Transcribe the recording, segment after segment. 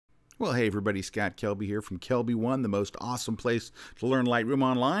Well, hey everybody, Scott Kelby here from KelbyOne, the most awesome place to learn Lightroom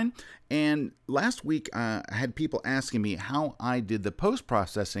online. And last week I had people asking me how I did the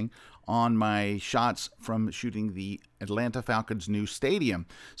post-processing on my shots from shooting the Atlanta Falcons' new stadium.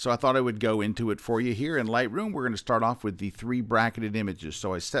 So I thought I would go into it for you here in Lightroom. We're going to start off with the 3 bracketed images.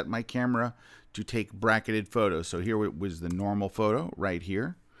 So I set my camera to take bracketed photos. So here was the normal photo right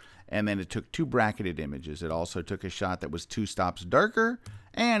here. And then it took 2 bracketed images. It also took a shot that was 2 stops darker,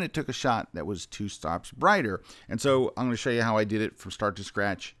 and it took a shot that was 2 stops brighter. And so I'm going to show you how I did it from start to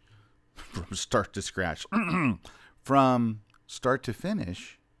scratch. From start to scratch. From start to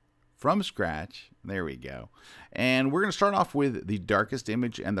finish. From scratch. There we go. And we're going to start off with the darkest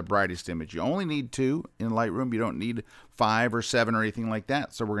image and the brightest image. You only need 2 in Lightroom. You don't need 5 or 7 or anything like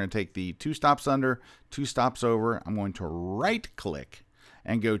that. So we're going to take the 2 stops under, 2 stops over. I'm going to right click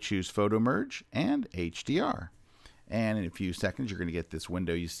and go choose Photo Merge and HDR. And in a few seconds, you're going to get this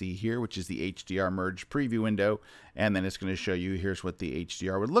window you see here, which is the HDR Merge preview window. And then it's going to show you here's what the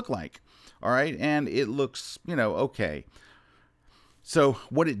HDR would look like. All right, and it looks, okay. So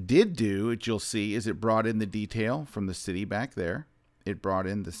what it did do, which you'll see, is it brought in the detail from the city back there. It brought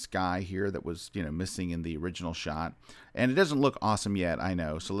in the sky here that was, missing in the original shot. And it doesn't look awesome yet, I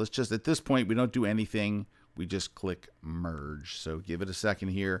know. So let's just, at this point, we don't do anything. We just click merge. So give it a second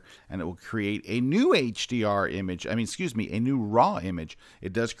here and it will create a new HDR image. a new raw image.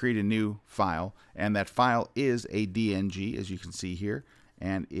 It does create a new file, and that file is a DNG, as you can see here,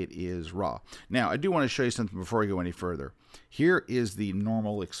 and it is raw. Now, I do want to show you something before we go any further. Here is the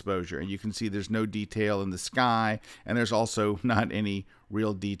normal exposure, and you can see there's no detail in the sky, and there's also not any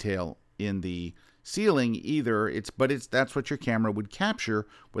real detail in the ceiling either. That's what your camera would capture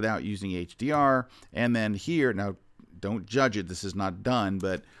without using HDR. And then here, now don't judge it, this is not done,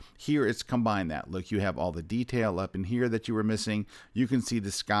 but here it's combined that. Look, you have all the detail up in here that you were missing. You can see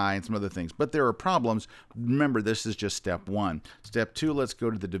the sky and some other things, but there are problems. Remember, this is just step 1. Step 2, let's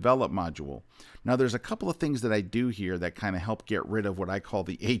go to the develop module. Now there's a couple of things that I do here that kind of help get rid of what I call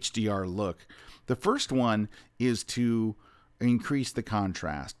the HDR look. The first one is to increase the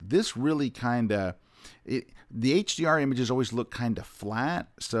contrast. This really the HDR images always look kind of flat,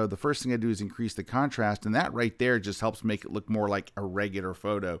 so the first thing I do is increase the contrast, and that right there just helps make it look more like a regular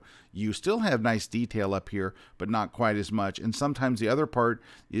photo. You still have nice detail up here, but not quite as much, and sometimes the other part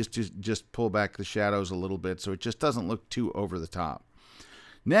is to just pull back the shadows a little bit so it just doesn't look too over the top.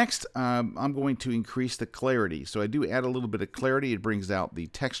 Next, I'm going to increase the clarity. So I do add a little bit of clarity. It brings out the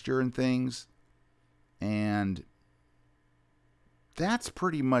texture and things, and that's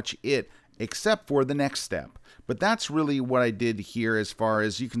pretty much it, except for the next step. But that's really what I did here. As far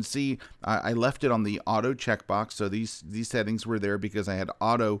as you can see, I left it on the auto checkbox. So these settings were there because I had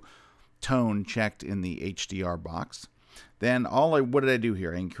auto tone checked in the HDR box. Then what did I do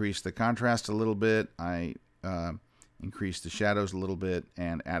here? I increased the contrast a little bit. I increased the shadows a little bit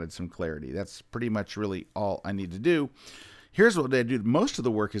and added some clarity. That's pretty much really all I need to do. Here's what I do. Most of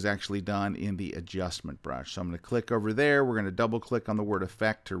the work is actually done in the adjustment brush. So I'm going to click over there. We're going to double click on the word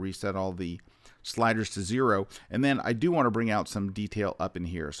effect to reset all the sliders to 0. And then I do want to bring out some detail up in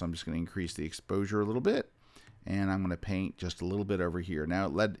here. So I'm just going to increase the exposure a little bit. And I'm going to paint just a little bit over here. Now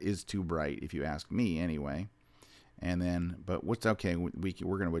lead is too bright if you ask me anyway. And then, but what's okay, we're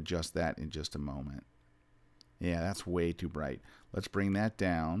going to adjust that in just a moment. Yeah, that's way too bright. Let's bring that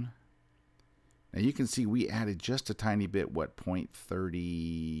down. Now you can see we added just a tiny bit, what,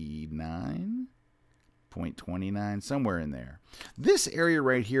 0.39? 0.29, somewhere in there. This area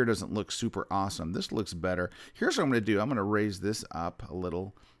right here doesn't look super awesome. This looks better. Here's what I'm going to do. I'm going to raise this up a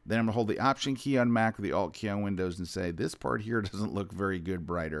little. Then I'm going to hold the Option key on Mac or the Alt key on Windows and say, this part here doesn't look very good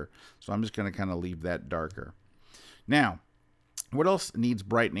brighter. So I'm just going to kind of leave that darker. Now, what else needs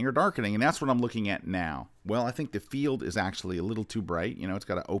brightening or darkening? And that's what I'm looking at now. Well, I think the field is actually a little too bright. It's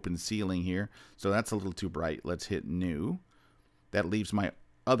got an open ceiling here, so that's a little too bright. Let's hit New. That leaves my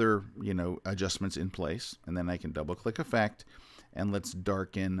other, adjustments in place. And then I can double-click Effect, and let's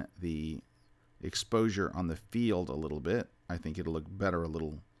darken the exposure on the field a little bit. I think it'll look better a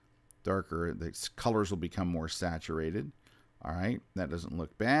little darker. The colors will become more saturated. All right, that doesn't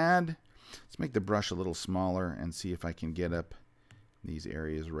look bad. Let's make the brush a little smaller and see if I can get up these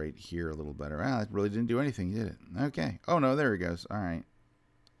areas right here a little better. Ah, it really didn't do anything, did it? Okay. Oh, no, there it goes. All right.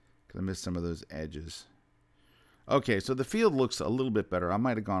 Because I missed some of those edges. Okay, so the field looks a little bit better. I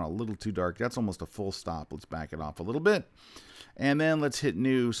might have gone a little too dark. That's almost a full stop. Let's back it off a little bit. And then let's hit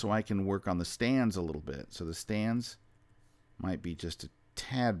New so I can work on the stands a little bit. So the stands might be just a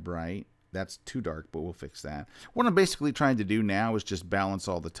tad bright. That's too dark, but we'll fix that. What I'm basically trying to do now is just balance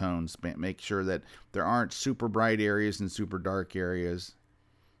all the tones, make sure that there aren't super bright areas and super dark areas.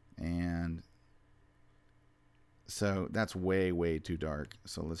 And so that's way, way too dark.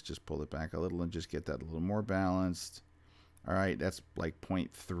 So let's just pull it back a little and just get that a little more balanced. All right, that's like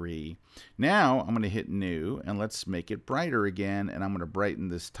 0.3. Now I'm going to hit new, and let's make it brighter again, and I'm going to brighten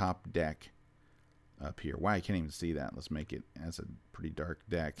this top deck up here. Wow, I can't even see that. Let's make it, that's a pretty dark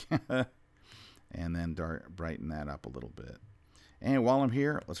deck. And then brighten that up a little bit. And while I'm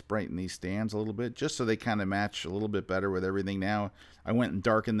here, let's brighten these stands a little bit, just so they kind of match a little bit better with everything. Now, I went and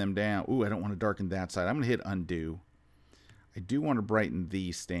darkened them down. Ooh, I don't want to darken that side. I'm going to hit undo. I do want to brighten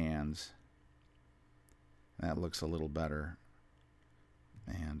these stands. That looks a little better.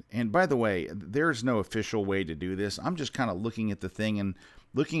 And by the way, there's no official way to do this. I'm just kind of looking at the thing and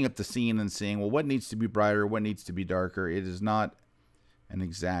looking at the scene and saying, well, what needs to be brighter? What needs to be darker? It is not an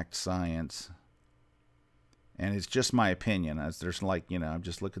exact science. And it's just my opinion. As there's like, you know, I'm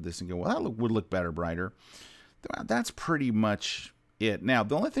just look at this and go, well, that would look better, brighter. That's pretty much it. Now,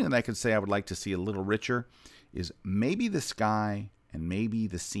 the only thing that I could say I would like to see a little richer is maybe the sky and maybe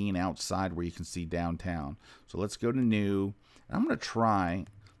the scene outside where you can see downtown. So let's go to new. And I'm going to try,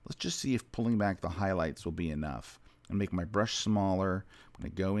 let's just see if pulling back the highlights will be enough. And make my brush smaller. I'm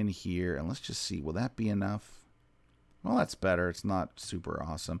going to go in here and let's just see, will that be enough? Well, that's better. It's not super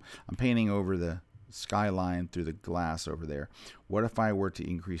awesome. I'm painting over the skyline through the glass over there. What if I were to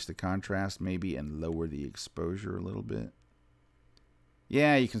increase the contrast maybe and lower the exposure a little bit?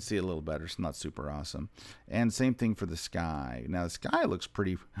 Yeah, you can see it a little better. It's not super awesome. And same thing for the sky. Now the sky looks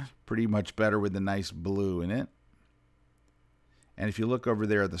pretty much better with the nice blue in it. And if you look over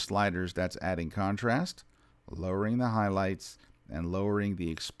there at the sliders, that's adding contrast, lowering the highlights, and lowering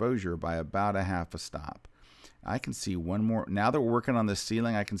the exposure by about a half a stop. I can see one more. Now that we're working on the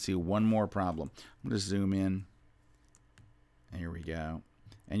ceiling, I can see one more problem. I'm going to zoom in. Here we go.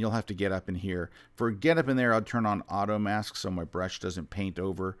 And you'll have to get up in here. For get up in there, I'll turn on auto mask so my brush doesn't paint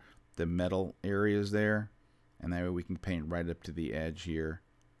over the metal areas there. And that way we can paint right up to the edge here.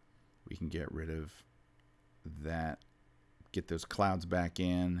 We can get rid of that. Get those clouds back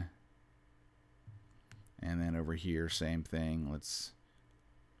in. And then over here, same thing. Let's...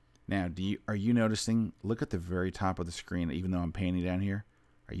 Now, are you noticing, look at the very top of the screen, even though I'm painting down here.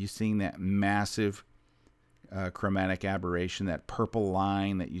 Are you seeing that massive chromatic aberration, that purple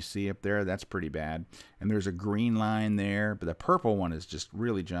line that you see up there? That's pretty bad. And there's a green line there, but the purple one is just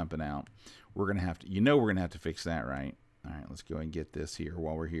really jumping out. We're going to have to, we're going to have to fix that, right? All right, let's go and get this here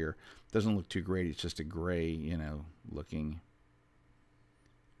while we're here. Doesn't look too great. It's just a gray, looking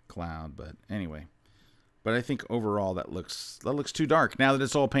cloud. But anyway. But I think overall that looks too dark. Now that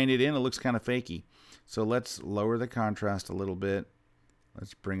it's all painted in, it looks kind of fakey. So let's lower the contrast a little bit.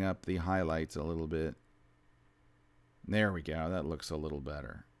 Let's bring up the highlights a little bit. There we go. That looks a little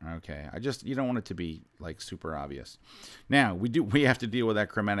better. Okay. You don't want it to be like super obvious. Now we have to deal with that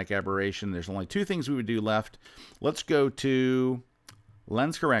chromatic aberration. There's only two things we would do left. Let's go to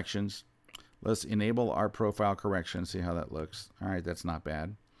lens corrections. Let's enable our profile correction. See how that looks. All right. That's not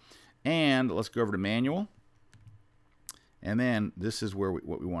bad. And let's go over to manual. And then this is where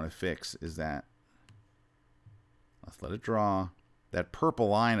what we want to fix is that. Let's let it draw. That purple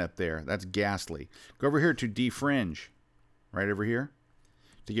line up there, that's ghastly. Go over here to defringe. Right over here.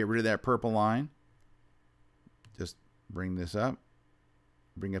 To get rid of that purple line. Just bring this up.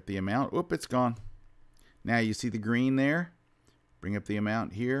 Bring up the amount. Oop, it's gone. Now you see the green there. Bring up the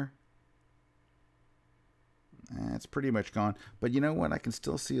amount here. It's pretty much gone. But you know what? I can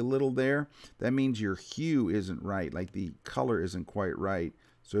still see a little there. That means your hue isn't right. Like the color isn't quite right.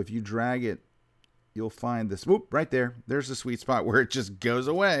 So if you drag it, you'll find this. Whoop, right there. There's the sweet spot where it just goes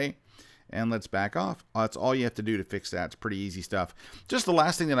away. And let's back off. That's all you have to do to fix that. It's pretty easy stuff. Just the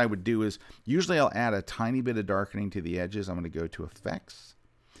last thing that I would do is, usually I'll add a tiny bit of darkening to the edges. I'm going to go to Effects.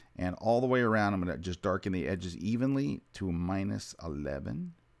 And all the way around, I'm going to just darken the edges evenly to -11.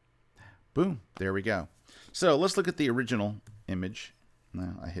 Boom. There we go. So let's look at the original image.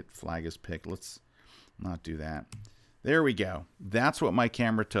 No, I hit flag as picked. Let's not do that. There we go. That's what my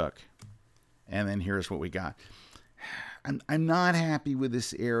camera took. And then here's what we got. I'm not happy with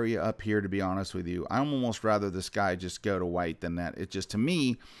this area up here, to be honest with you. I'm almost rather the sky just go to white than that. It just, to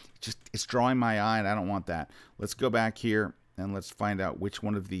me, it's drawing my eye, and I don't want that. Let's go back here, and let's find out which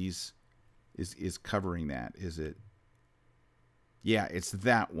one of these is covering that. Is it? Yeah, it's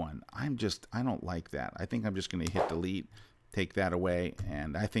that one. I don't like that. I think I'm just going to hit delete, take that away,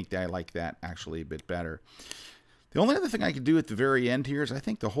 and I think that I like that actually a bit better. The only other thing I could do at the very end here is I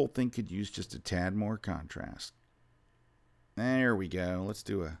think the whole thing could use just a tad more contrast. There we go. Let's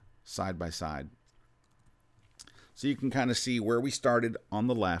do a side by side. So you can kind of see where we started on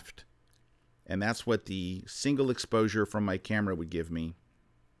the left, and that's what the single exposure from my camera would give me.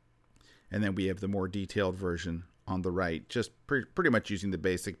 And then we have the more detailed version on the right, just pretty much using the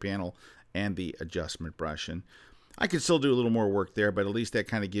basic panel and the adjustment brush. And I could still do a little more work there, but at least that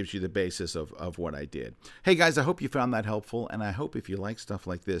kind of gives you the basis of what I did. Hey guys, I hope you found that helpful, and I hope if you like stuff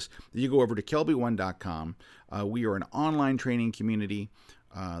like this, you go over to KelbyOne.com. We are an online training community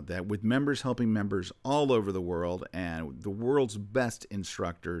that with members helping members all over the world, and the world's best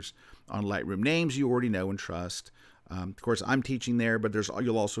instructors on Lightroom. Names you already know and trust. Of course, I'm teaching there, but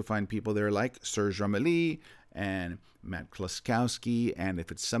you'll also find people there like Serge Ramelli and Matt Kloskowski, and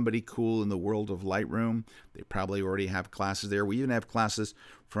if it's somebody cool in the world of Lightroom, they probably already have classes there. We even have classes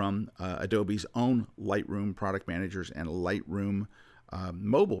from Adobe's own Lightroom product managers and Lightroom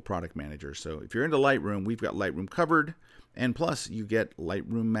mobile product managers. So if you're into Lightroom, we've got Lightroom covered, and plus you get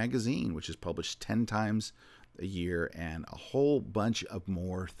Lightroom magazine, which is published 10 times a year, and a whole bunch of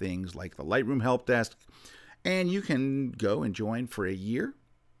more things like the Lightroom help desk. And you can go and join for a year,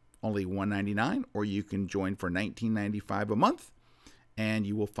 only $199, or you can join for $19.95 a month, and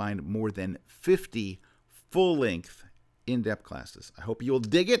you will find more than 50 full-length, in-depth classes. I hope you'll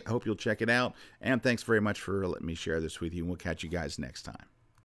dig it. I hope you'll check it out. And thanks very much for letting me share this with you, and we'll catch you guys next time.